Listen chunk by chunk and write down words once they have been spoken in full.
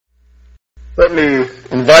Let me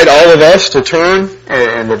invite all of us to turn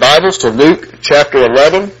in the Bibles to Luke chapter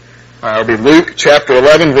 11. It'll be Luke chapter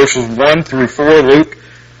 11, verses 1 through 4. Luke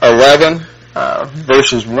 11,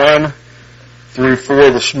 verses 1 through 4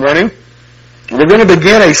 this morning. We're going to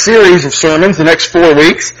begin a series of sermons the next 4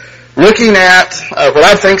 weeks, looking at what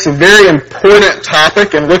I think is a very important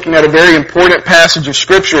topic and looking at a very important passage of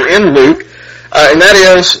Scripture in Luke, and that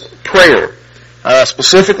is prayer.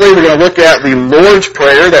 Specifically, we're going to look at the Lord's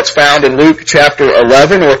Prayer that's found in Luke chapter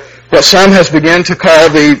 11, or what some has begun to call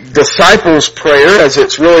the disciples' prayer, as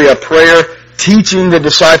it's really a prayer teaching the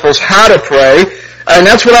disciples how to pray. And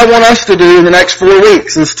that's what I want us to do in the next 4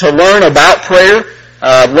 weeks, is to learn about prayer,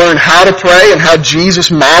 learn how to pray, and how Jesus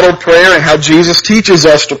modeled prayer, and how Jesus teaches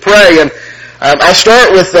us to pray. And I'll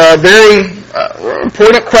start with a very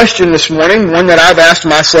important question this morning, one that I've asked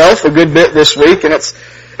myself a good bit this week, and it's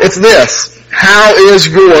this: how is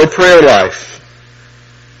your prayer life?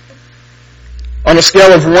 On a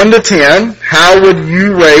scale of 1 to 10, how would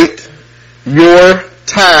you rate your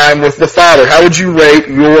time with the Father? How would you rate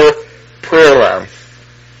your prayer life?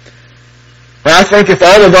 And I think if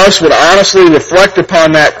all of us would honestly reflect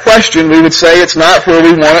upon that question, we would say it's not where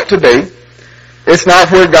we want it to be. It's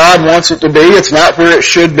not where God wants it to be. It's not where it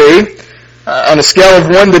should be. On a scale of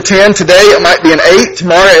 1 to 10, today it might be an 8,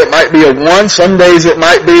 tomorrow it might be a 1, some days it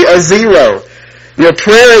might be a 0. Your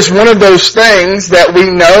prayer is one of those things that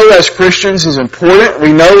we know as Christians is important.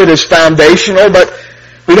 We know it is foundational, but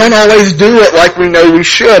we don't always do it like we know we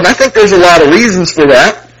should. And I think there's a lot of reasons for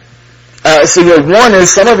that. One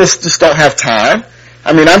is some of us just don't have time.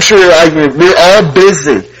 I mean, I'm sure we're all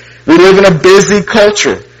busy. We live in a busy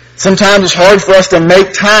culture. Sometimes it's hard for us to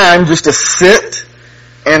make time just to sit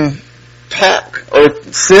and talk or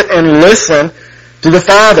sit and listen to the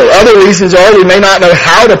Father. Other reasons are we may not know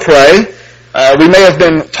how to pray. We may have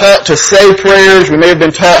been taught to say prayers. We may have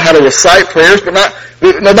been taught how to recite prayers, but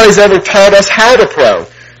nobody's ever taught us how to pray.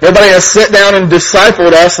 Nobody has sat down and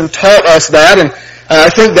discipled us and taught us that. And I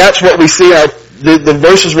think that's what we see in the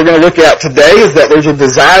verses we're going to look at today, is that there's a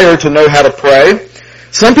desire to know how to pray.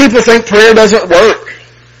 Some people think prayer doesn't work.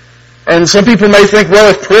 And some people may think, well,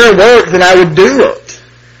 if prayer worked, then I would do it.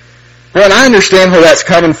 Well, and I understand where that's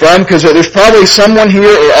coming from, because there's probably someone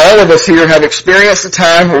here, or all of us here, have experienced a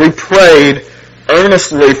time where we prayed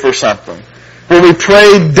earnestly for something, where we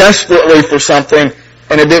prayed desperately for something,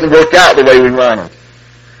 and it didn't work out the way we wanted.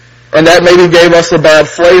 And that maybe gave us a bad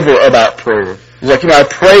flavor about prayer. It's like, I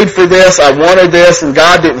prayed for this, I wanted this, and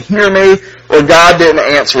God didn't hear me, or God didn't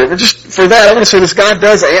answer it. But just for that, I want to say this: God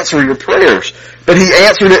does answer your prayers, but He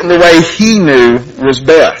answered it in the way He knew was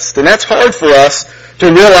best. And that's hard for us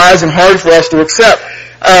to realize and hard for us to accept.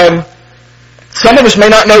 Some of us may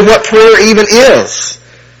not know what prayer even is.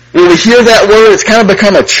 When we hear that word, it's kind of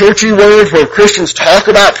become a churchy word where Christians talk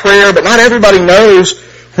about prayer, but not everybody knows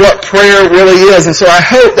what prayer really is. And so I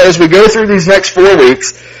hope that as we go through these next 4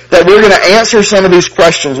 weeks, that we're going to answer some of these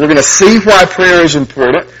questions. We're going to see why prayer is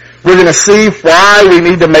important. We're going to see why we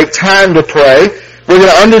need to make time to pray. We're going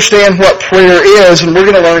to understand what prayer is, and we're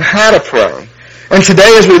going to learn how to pray. And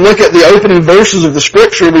today, as we look at the opening verses of the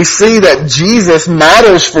Scripture, we see that Jesus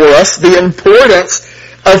models for us the importance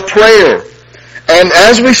of prayer. And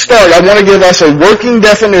as we start, I want to give us a working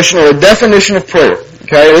definition, or a definition of prayer.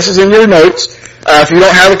 Okay, this is in your notes. If you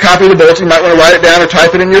don't have a copy of the bulletin, you might want to write it down or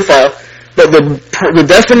type it in your file. But the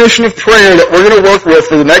definition of prayer that we're going to work with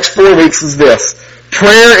for the next 4 weeks is this: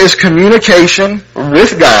 prayer is communication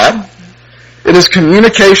with God. It is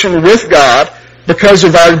communication with God because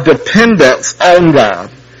of our dependence on God.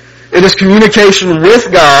 It is communication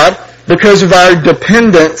with God because of our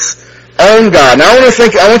dependence on God. Now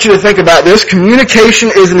I want you to think about this. Communication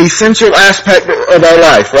is an essential aspect of our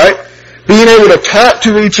life, right? Being able to talk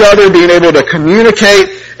to each other, being able to communicate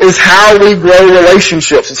is how we grow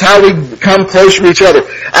relationships. It's how we come closer to each other.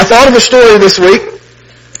 I thought of a story this week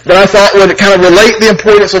that I thought would kind of relate the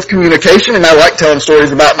importance of communication, and I like telling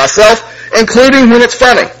stories about myself, including when it's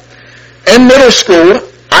funny. In middle school,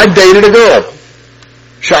 I dated a girl.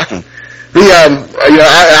 Shocking.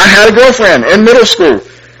 I had a girlfriend in middle school.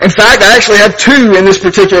 In fact, I actually had 2 in this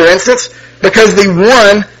particular instance, because the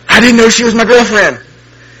one, I didn't know she was my girlfriend.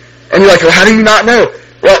 And you're like, well, how do you not know?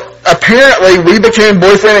 Well, apparently we became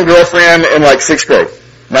boyfriend and girlfriend in like 6th grade.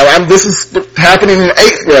 Now, this is happening in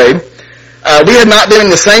 8th grade. We had not been in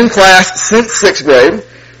the same class since 6th grade.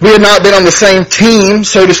 We had not been on the same team,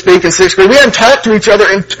 so to speak, in 6th grade. We hadn't talked to each other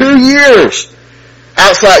in 2 years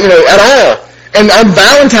outside, at all. And on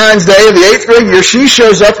Valentine's Day of the 8th grade year, she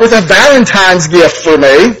shows up with a Valentine's gift for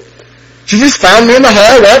me. She just found me in the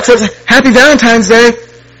hall, walked up, said, "Happy Valentine's Day."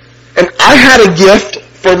 And I had a gift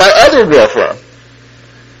for my other girlfriend.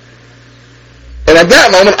 And at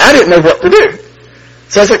that moment, I didn't know what to do.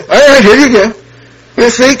 So I was like, all right, here you go.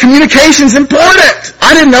 You see, communication's important.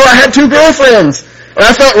 I didn't know I had 2 girlfriends. And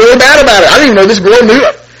I felt really bad about it. I didn't even know this girl knew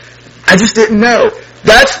it. I just didn't know.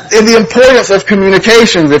 That's the importance of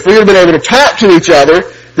communications. If we had been able to talk to each other,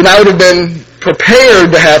 then I would have been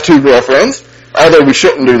prepared to have 2 girlfriends, although we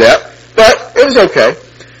shouldn't do that. But it was okay.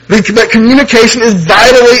 But communication is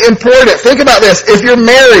vitally important. Think about this. If you're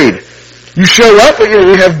married, you show up, we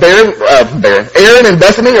have Aaron and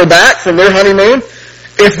Bethany are back from their honeymoon.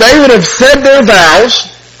 If they would have said their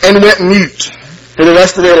vows and went mute for the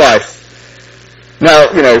rest of their life.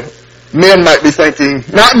 Now, men might be thinking,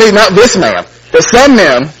 not me, not this man, but some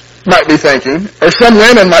men might be thinking, or some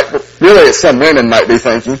women might be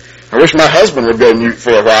thinking, I wish my husband would go mute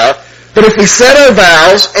for a while. But if we said our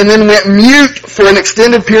vows and then went mute for an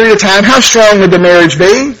extended period of time, how strong would the marriage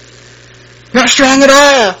be? Not strong at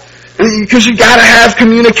all. Because you gotta have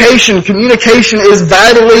communication. Communication is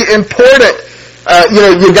vitally important.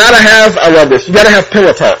 You gotta have, I love this, you gotta have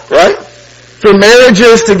pillow talk, right? For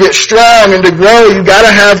marriages to get strong and to grow, you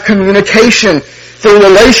gotta have communication. For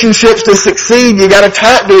relationships to succeed, you gotta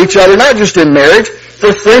talk to each other, not just in marriage.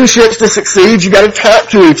 For friendships to succeed, you gotta talk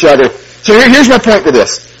to each other. So here's my point with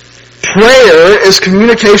this. Prayer is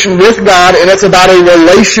communication with God, and it's about a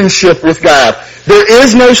relationship with God. There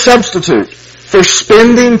is no substitute for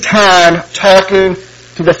spending time talking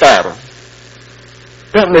to the Father.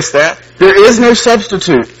 Don't miss that. There is no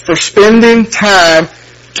substitute for spending time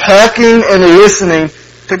talking and listening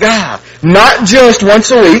to God. Not just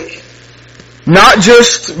once a week, not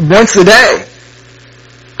just once a day.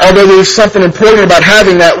 Although there's something important about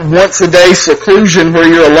having that once a day seclusion where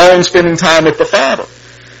you're alone spending time with the Father.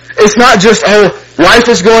 It's not just, life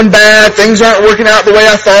is going bad, things aren't working out the way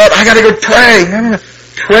I thought, I gotta go pray. No.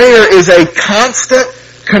 Prayer is a constant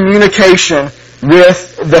communication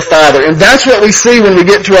with the Father. And that's what we see when we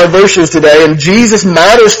get to our verses today. And Jesus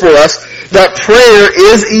models for us that prayer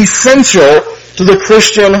is essential to the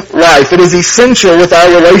Christian life. It is essential with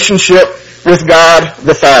our relationship with God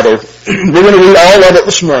the Father. We're going to read all of it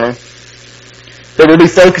this morning, but we'll be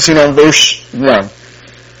focusing on verse 1.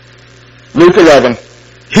 Luke 11.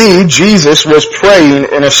 He, Jesus, was praying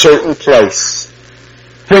in a certain place.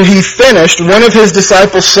 When he finished, one of his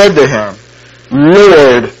disciples said to him,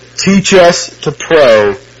 Lord, teach us to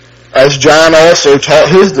pray, as John also taught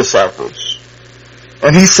his disciples.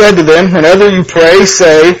 And he said to them, whenever you pray,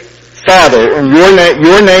 say, Father, in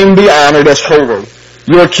your name be honored as holy.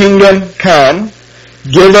 Your kingdom come.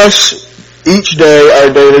 Give us each day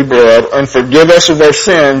our daily bread, and forgive us of our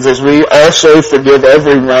sins as we also forgive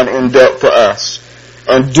everyone in debt to us.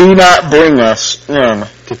 And do not bring us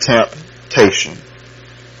into temptation.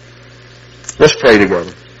 Let's pray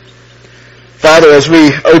together. Father, as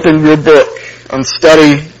we open your book and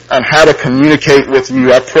study on how to communicate with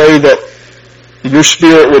you, I pray that your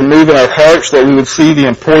Spirit would move in our hearts, that we would see the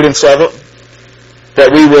importance of it,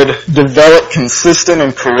 that we would develop consistent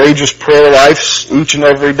and courageous prayer lives each and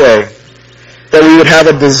every day, that we would have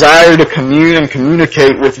a desire to commune and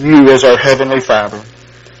communicate with you as our Heavenly Father.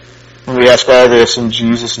 And we ask all this in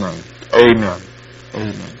Jesus' name. Amen.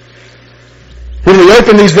 Amen. When we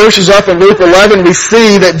open these verses up in Luke 11, we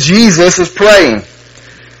see that Jesus is praying.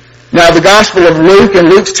 Now, the Gospel of Luke and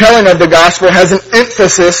Luke's telling of the Gospel has an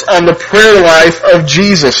emphasis on the prayer life of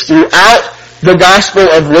Jesus. Throughout the Gospel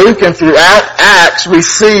of Luke and throughout Acts, we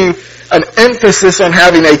see an emphasis on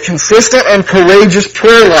having a consistent and courageous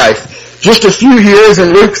prayer life. Just a few here is in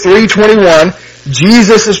Luke 3:21.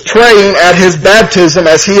 Jesus is praying at his baptism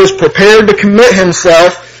as he is prepared to commit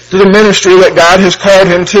himself to the ministry that God has called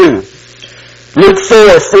him to. Luke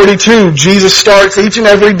 4:42, Jesus starts each and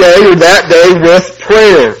every day or that day with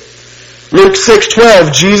prayer. Luke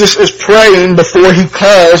 6:12, Jesus is praying before he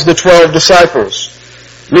calls the 12 disciples.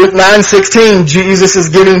 Luke 9:16, Jesus is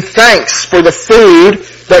giving thanks for the food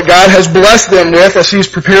that God has blessed them with as he's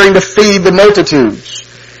preparing to feed the multitudes.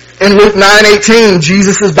 In Luke 9:18,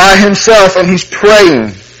 Jesus is by himself and he's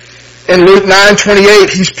praying. In Luke 9:28,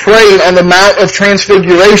 he's praying on the Mount of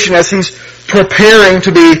Transfiguration as he's preparing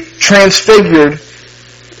to be transfigured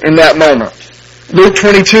in that moment. Luke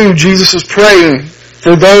 22, Jesus is praying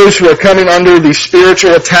for those who are coming under the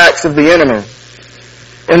spiritual attacks of the enemy.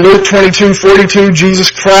 In Luke 22:42,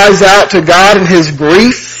 Jesus cries out to God in his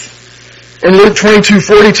grief. In Luke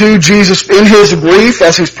 22:42, Jesus, in his grief,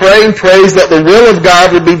 as he's praying, prays that the will of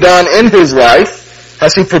God would be done in his life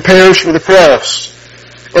as he prepares for the cross.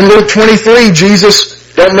 In Luke 23, Jesus,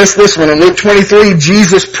 don't miss this one, in Luke 23,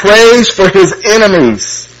 Jesus prays for his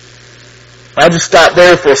enemies. I'll just stop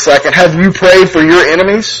there for a second. Have you prayed for your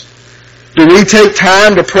enemies? Do we take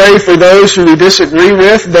time to pray for those who we disagree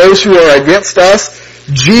with, those who are against us?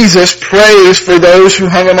 Jesus prays for those who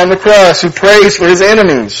hung him on the cross. He prays for his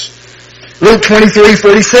enemies. Luke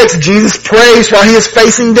 23:46, Jesus prays while he is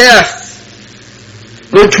facing death.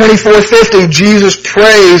 Luke 24:50, Jesus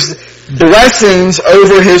prays blessings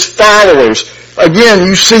over his followers. Again,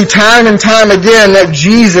 you see time and time again that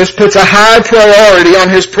Jesus puts a high priority on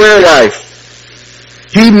his prayer life.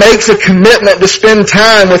 He makes a commitment to spend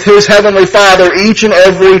time with his Heavenly Father each and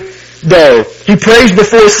every day. He prays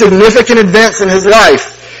before significant events in his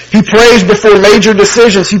life. He prays before major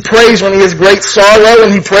decisions. He prays when he has great sorrow,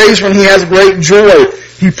 and he prays when he has great joy.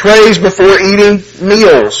 He prays before eating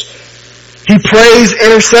meals. He prays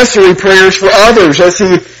intercessory prayers for others as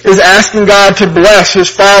he is asking God to bless his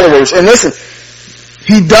followers. And listen,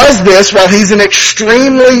 he does this while he's an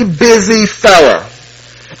extremely busy fellow.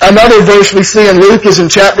 Another verse we see in Luke is in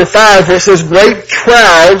chapter 5 where it says, great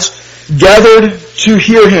crowds gathered to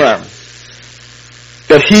hear him.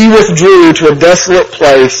 But he withdrew to a desolate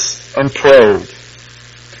place and prayed.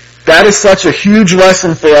 That is such a huge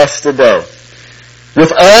lesson for us today.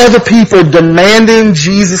 With all the people demanding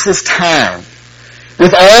Jesus' time,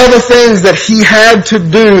 with all the things that he had to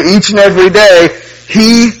do each and every day,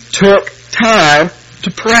 he took time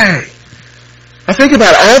to pray. Now think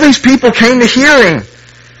about it. All these people came to hear him.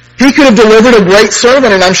 He could have delivered a great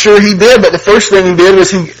sermon, and I'm sure he did, but the first thing he did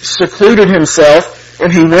was he secluded himself,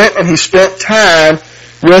 and he went and he spent time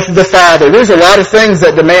with the Father. There's a lot of things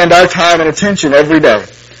that demand our time and attention every day.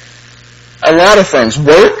 A lot of things.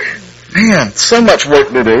 Work. Man, so much work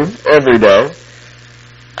to do every day.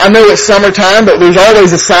 I know it's summertime, but there's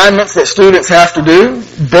always assignments that students have to do,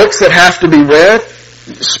 books that have to be read.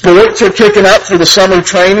 Sports are kicking up for the summer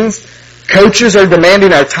trainings. Coaches are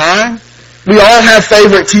demanding our time. We all have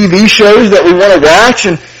favorite TV shows that we want to watch,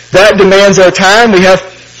 and that demands our time. We have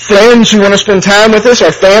friends who want to spend time with us.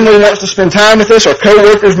 Our family wants to spend time with us. Our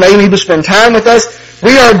coworkers may need to spend time with us.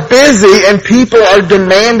 We are busy, and people are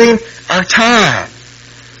demanding our time.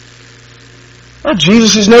 Well,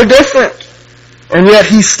 Jesus is no different. And yet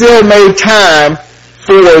he still made time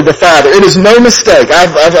for the Father. It is no mistake.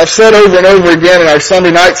 I've said over and over again in our Sunday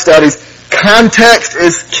night studies, context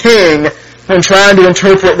is king when trying to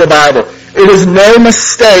interpret the Bible. It is no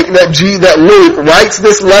mistake that Luke writes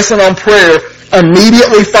this lesson on prayer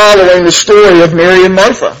immediately following the story of Mary and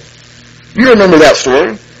Martha. You remember that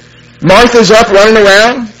story. Martha's up running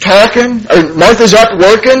around, talking, or Martha's up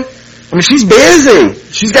working. I mean, she's busy.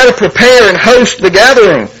 She's got to prepare and host the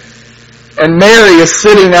gathering. And Mary is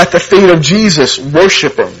sitting at the feet of Jesus,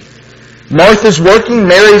 worshiping. Martha's working,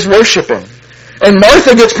 Mary's worshiping. And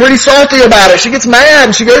Martha gets pretty salty about it. She gets mad,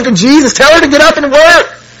 and she goes to Jesus, tell her to get up and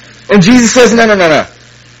work. And Jesus says, no.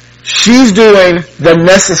 She's doing the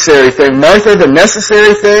necessary thing. Martha, the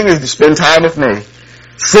necessary thing is to spend time with me.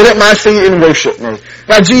 Sit at my feet and worship me.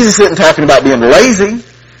 Now, Jesus isn't talking about being lazy.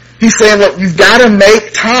 He's saying, look, you've got to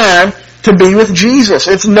make time to be with Jesus.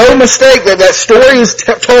 It's no mistake that story is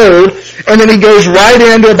told, and then he goes right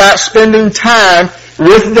into about spending time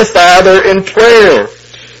with the Father in prayer.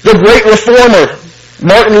 The great reformer,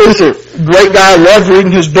 Martin Luther, great guy, loved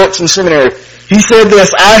reading his books in seminary. He said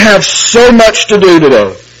this, I have so much to do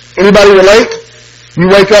today. Anybody relate? You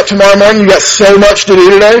wake up tomorrow morning, you got so much to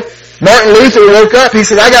do today. Martin Luther woke up, he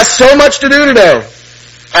said, I got so much to do today.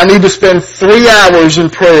 I need to spend 3 hours in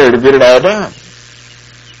prayer to get it all done.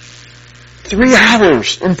 3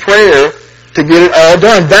 hours in prayer to get it all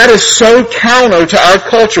done. That is so counter to our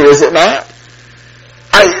culture, is it not?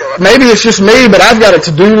 Maybe it's just me, but I've got a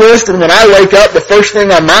to-do list, and when I wake up, the first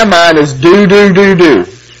thing on my mind is do.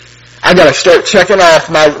 I got to start checking off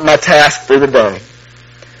my task for the day.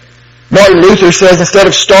 Martin Luther says instead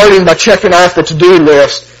of starting by checking off the to-do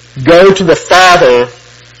list, go to the Father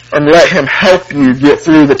and let him help you get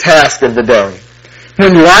through the task of the day.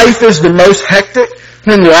 When life is the most hectic,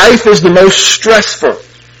 when life is the most stressful,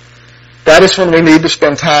 that is when we need to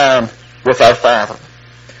spend time with our Father.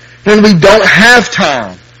 When we don't have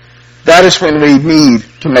time, that is when we need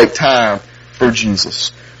to make time for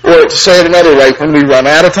Jesus. Or to say it another way, when we run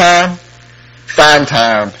out of time, find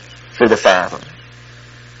time for the Father.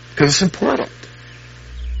 Because it's important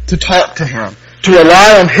to talk to Him, to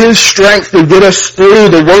rely on His strength to get us through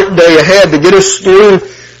the work day ahead, to get us through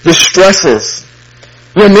the stresses.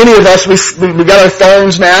 You know, many of us, we got our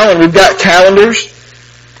phones now and we've got calendars.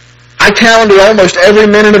 I calendar almost every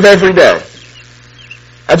minute of every day.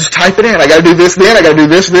 I just type it in. I got to do this then. I got to do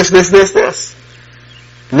this.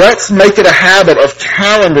 Let's make it a habit of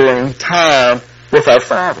calendaring time with our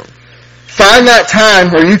Father. Find that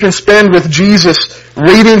time where you can spend with Jesus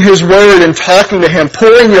reading His Word and talking to Him,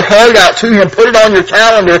 pouring your heart out to Him, put it on your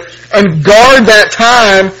calendar, and guard that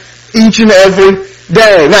time each and every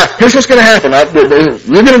day. Now, here's what's going to happen.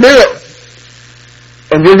 You're going to do it.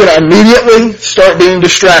 And you're going to immediately start being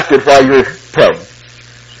distracted while you're praying.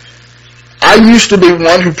 I used to be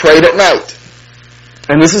one who prayed at night.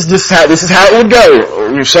 And this is how it would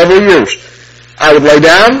go several years. I would lay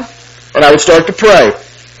down and I would start to pray.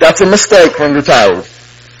 That's a mistake when you're tired.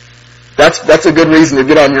 That's a good reason to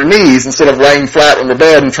get on your knees instead of laying flat in the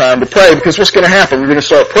bed and trying to pray, because what's going to happen? You're going to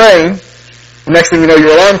start praying. The next thing you know,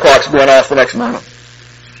 your alarm clock's going off the next moment.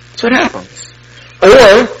 That's what happens.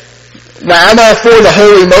 Or, now I'm all for the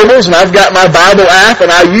holy mobiles and I've got my Bible app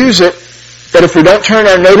and I use it, but if we don't turn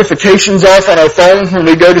our notifications off on our phone when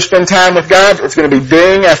we go to spend time with God, it's going to be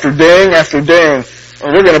ding after ding after ding,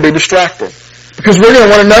 and we're going to be distracted. Because we're going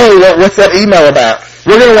to want to know what's that email about.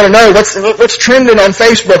 We're going to want to know what's trending on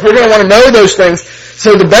Facebook. We're going to want to know those things.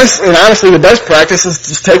 So the best practice is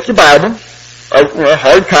just take your Bible, a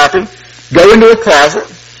hard copy, go into a closet,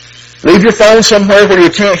 leave your phone somewhere where you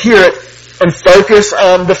can't hear it, and focus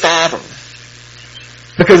on the Father.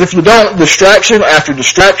 Because if you don't, distraction after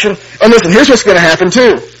distraction, and listen, here's what's going to happen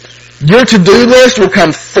too. Your to-do list will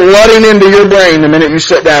come flooding into your brain the minute you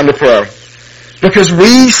sit down to pray. Because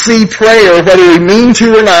we see prayer, whether we mean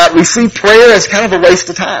to or not, we see prayer as kind of a waste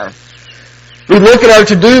of time. We look at our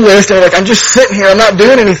to-do list and we're like, I'm just sitting here, I'm not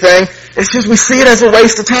doing anything. It's just we see it as a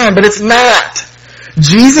waste of time, but it's not.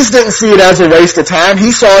 Jesus didn't see it as a waste of time.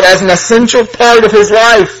 He saw it as an essential part of His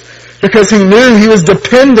life because He knew He was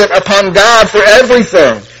dependent upon God for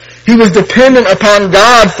everything. He was dependent upon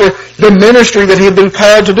God for the ministry that He had been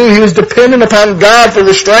called to do. He was dependent upon God for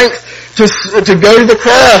the strength to go to the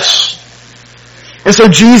cross. And so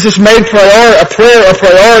Jesus made prayer a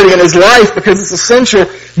priority in His life because it's essential.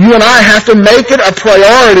 You and I have to make it a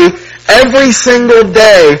priority every single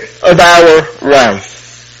day of our life.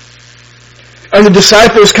 And the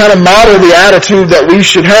disciples kind of model the attitude that we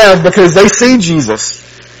should have because they see Jesus.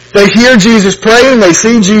 They hear Jesus praying, they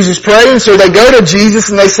see Jesus praying, so they go to Jesus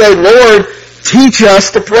and they say, Lord, teach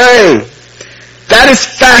us to pray. That is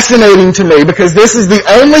fascinating to me because this is the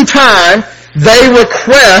only time they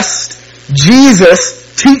request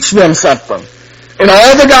Jesus teach them something. In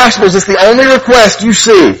all the Gospels, it's the only request you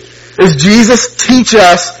see is Jesus teach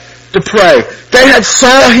us to pray. They had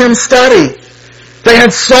saw Him study. They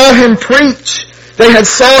had saw Him preach. They had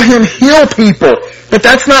saw Him heal people. But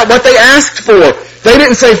that's not what they asked for. They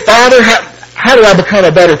didn't say, Father, how do I become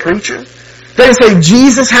a better preacher? They didn't say,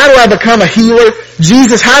 Jesus, how do I become a healer?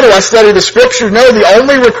 Jesus, how do I study the Scriptures? No, the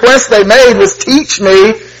only request they made was teach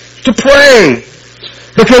me to pray.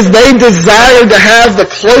 Because they desired to have the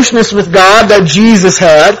closeness with God that Jesus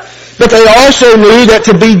had, but they also knew that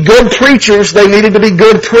to be good preachers, they needed to be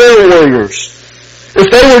good prayer warriors.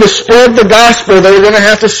 If they were to spread the gospel, they were going to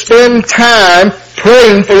have to spend time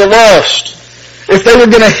praying for the lost. If they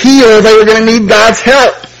were going to heal, they were going to need God's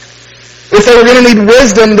help. If they were going to need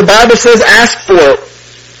wisdom, the Bible says ask for it.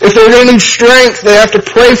 If they were going to need strength, they have to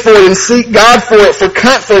pray for it and seek God for it. For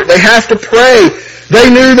comfort, they have to pray. They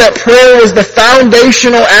knew that prayer was the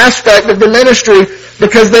foundational aspect of the ministry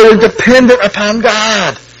because they were dependent upon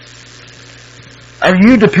God. Are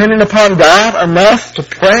you dependent upon God enough to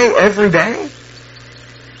pray every day?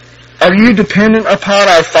 Are you dependent upon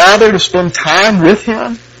our Father to spend time with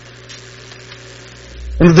Him?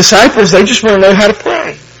 And the disciples, they just want to know how to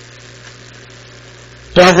pray.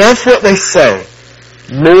 But I love what they say.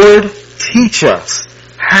 Lord, teach us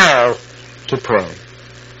how to pray.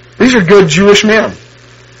 These are good Jewish men.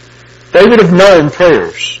 They would have known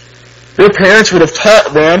prayers. Their parents would have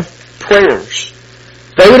taught them prayers.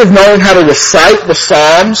 They would have known how to recite the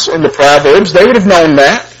Psalms and the Proverbs. They would have known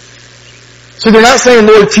that. So they're not saying,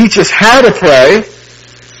 Lord, teach us how to pray,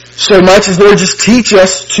 so much as, Lord, just teach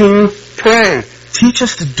us to pray. Teach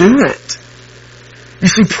us to do it. You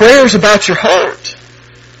see, prayer is about your heart.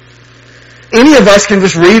 Any of us can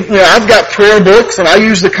just read, I've got prayer books, and I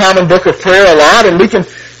use the Common Book of Prayer a lot, and we can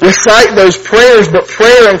recite those prayers, but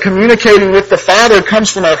prayer and communicating with the Father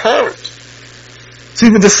comes from our heart. See,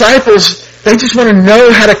 the disciples, they just want to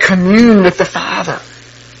know how to commune with the Father.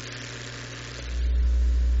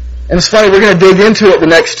 And it's funny, we're going to dig into it the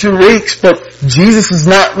next 2 weeks, but Jesus is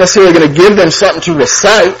not necessarily going to give them something to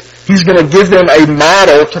recite. He's going to give them a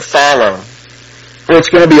model to follow, where it's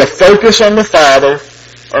going to be a focus on the Father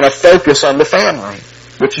and a focus on the family,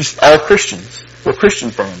 which is all Christians. We're a Christian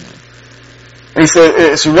family. And he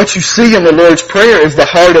said, so what you see in the Lord's Prayer is the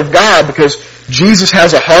heart of God, because Jesus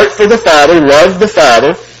has a heart for the Father, love the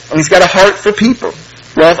Father, and He's got a heart for people,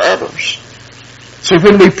 love others. So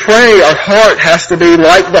when we pray, our heart has to be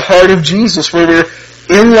like the heart of Jesus, where we're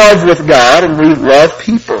in love with God and we love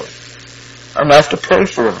people enough to pray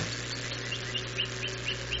for them.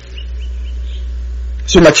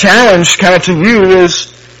 So my challenge kind of to you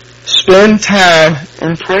is spend time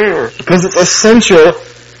in prayer because it's essential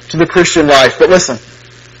to the Christian life. But listen,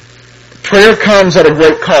 prayer comes at a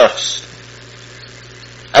great cost.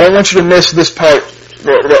 I don't want you to miss this part.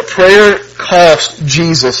 That prayer cost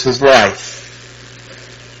Jesus his life.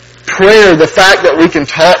 Prayer, the fact that we can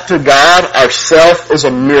talk to God ourselves, is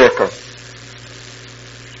a miracle.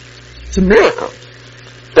 It's a miracle.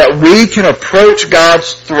 That we can approach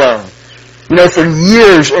God's throne. You know, for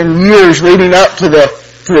years and years leading up to the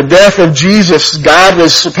death of Jesus, God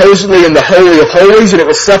was supposedly in the Holy of Holies, and it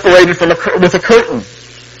was separated with a curtain.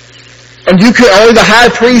 And only the high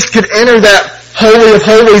priest could enter that Holy of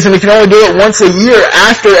Holies, and he could only do it once a year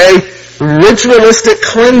after a ritualistic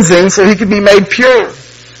cleansing so he could be made pure.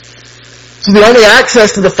 So the only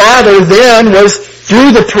access to the Father then was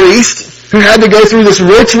through the priest, who had to go through this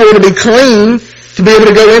ritual to be clean, to be able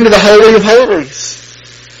to go into the Holy of Holies.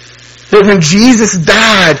 But when Jesus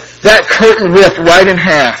died, that curtain ripped right in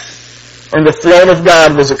half, and the throne of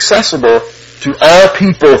God was accessible to all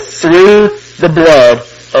people through the blood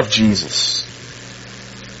of Jesus.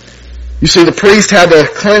 You see, the priest had to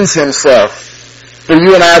cleanse himself. For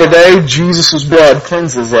you and I today, Jesus' blood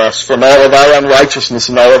cleanses us from all of our unrighteousness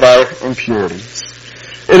and all of our impurities.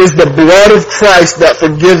 It is the blood of Christ that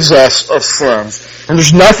forgives us of sins. And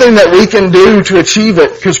there's nothing that we can do to achieve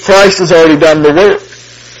it because Christ has already done the work.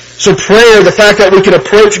 So prayer, the fact that we can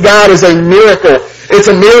approach God, is a miracle. It's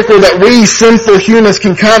a miracle that we sinful humans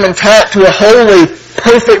can come and talk to a holy,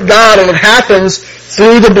 perfect God, and it happens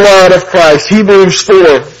through the blood of Christ. Hebrews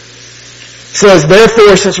 4 says,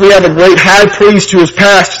 therefore, since we have a great high priest who has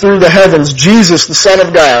passed through the heavens, Jesus, the Son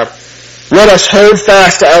of God, let us hold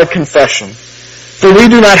fast to our confession. For we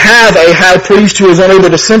do not have a high priest who is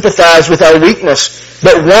unable to sympathize with our weakness,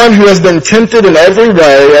 but one who has been tempted in every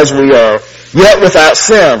way as we are, yet without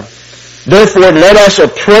sin. Therefore, let us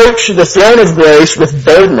approach the throne of grace with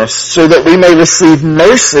boldness, so that we may receive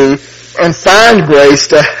mercy and find grace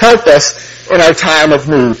to help us in our time of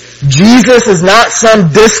need. Jesus is not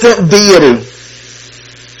some distant deity.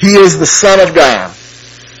 He is the Son of God,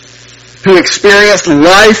 who experienced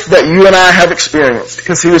life that you and I have experienced,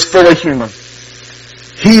 because he was fully human.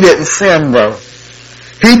 He didn't sin, though.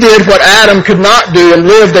 He did what Adam could not do and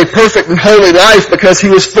lived a perfect and holy life because he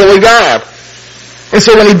was fully God. And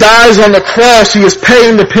so when he dies on the cross, he is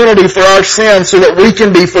paying the penalty for our sins so that we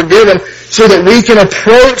can be forgiven, so that we can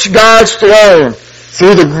approach God's throne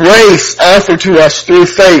through the grace offered to us through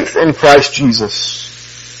faith in Christ Jesus.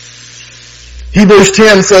 Hebrews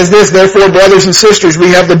 10 says this, therefore, brothers and sisters, we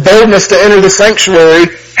have the boldness to enter the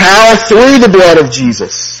sanctuary. How? Through the blood of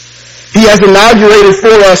Jesus. He has inaugurated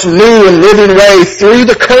for us new and living way through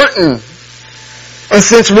the curtain. And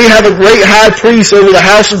since we have a great high priest over the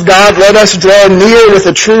house of God, let us draw near with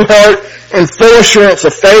a true heart and full assurance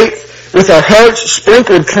of faith, with our hearts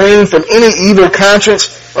sprinkled clean from any evil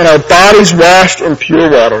conscience and our bodies washed in pure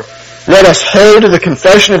water. Let us hold to the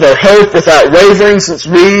confession of our hope without wavering, since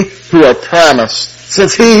he who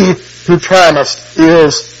promised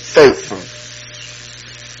is faithful.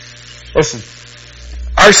 Listen,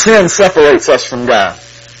 our sin separates us from God.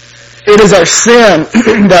 It is our sin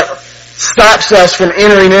that stops us from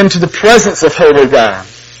entering into the presence of holy God.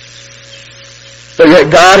 But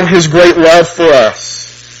yet God, in his great love for us,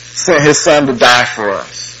 sent his Son to die for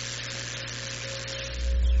us.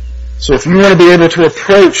 So if you want to be able to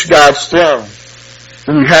approach God's throne,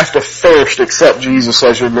 then you have to first accept Jesus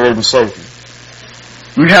as your Lord and Savior.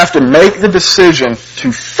 You have to make the decision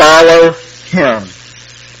to follow him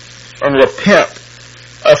and repent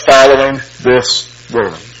of following this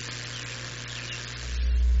world.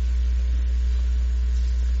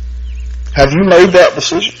 Have you made that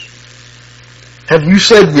decision? Have you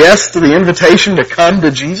said yes to the invitation to come to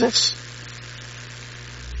Jesus?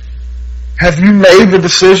 Have you made the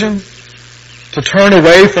decision to turn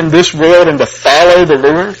away from this world and to follow the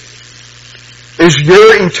Lord? Is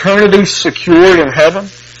your eternity secured in heaven?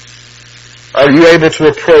 Are you able to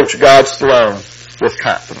approach God's throne with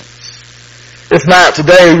confidence? If not,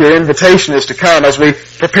 today your invitation is to come. As we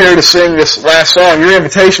prepare to sing this last song, your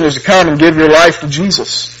invitation is to come and give your life to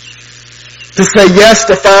Jesus. To say yes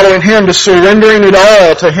to following him, to surrendering it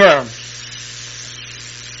all to him.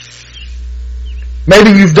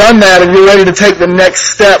 Maybe you've done that and you're ready to take the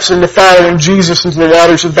next steps into following Jesus into the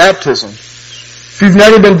waters of baptism. If you've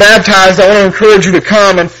never been baptized, I want to encourage you to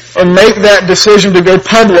come and make that decision to go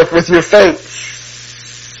public with your faith.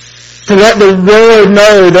 To let the world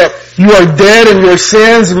know that you are dead in your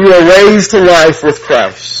sins and you are raised to life with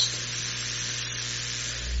Christ.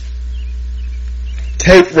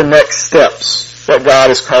 take the next steps that God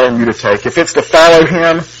is calling you to take. If it's to follow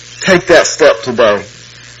Him, take that step today.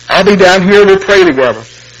 I'll be down here, we'll pray together.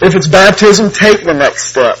 If it's baptism, take the next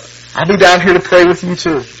step. I'll be down here to pray with you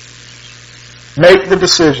too. Make the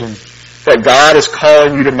decision that God is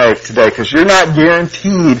calling you to make today, because you're not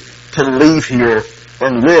guaranteed to leave here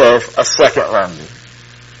and live a second Randy.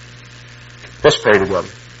 Let's pray together.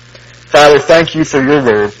 Father, thank you for your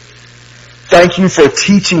word. Thank you for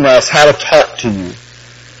teaching us how to talk to you.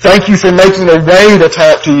 Thank you for making a way to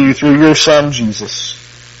talk to you through your Son, Jesus.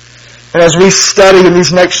 And as we study in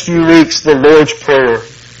these next few weeks the Lord's Prayer,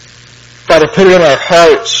 Father, put it in our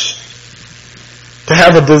hearts to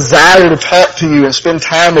have a desire to talk to you and spend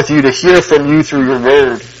time with you, to hear from you through your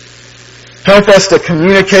word. Help us to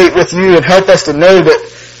communicate with you and help us to know that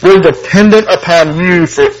we're dependent upon you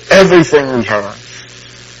for everything we have.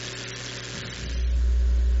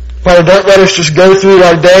 Father, don't let us just go through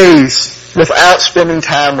our days without spending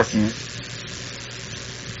time with you.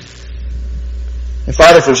 And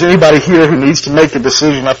Father, if there's anybody here who needs to make a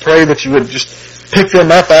decision, I pray that you would just pick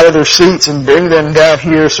them up out of their seats and bring them down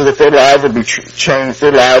here so that their lives would be changed.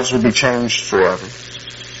 Their lives would be changed forever.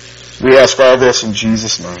 We ask all this in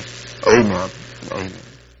Jesus' name. Amen. Amen.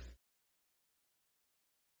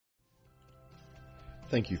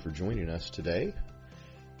 Thank you for joining us today.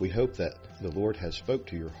 We hope that the Lord has spoke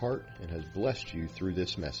to your heart and has blessed you through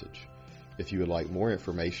this message. If you would like more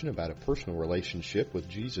information about a personal relationship with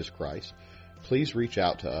Jesus Christ, please reach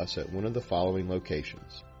out to us at one of the following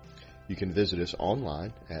locations. You can visit us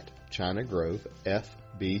online at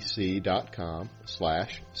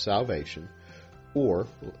ChinaGroveFBC.com/salvation, or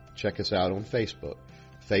check us out on Facebook,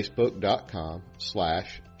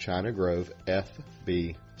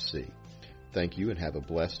 Facebook.com/ChinaGroveFBC. Thank you and have a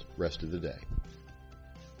blessed rest of the day.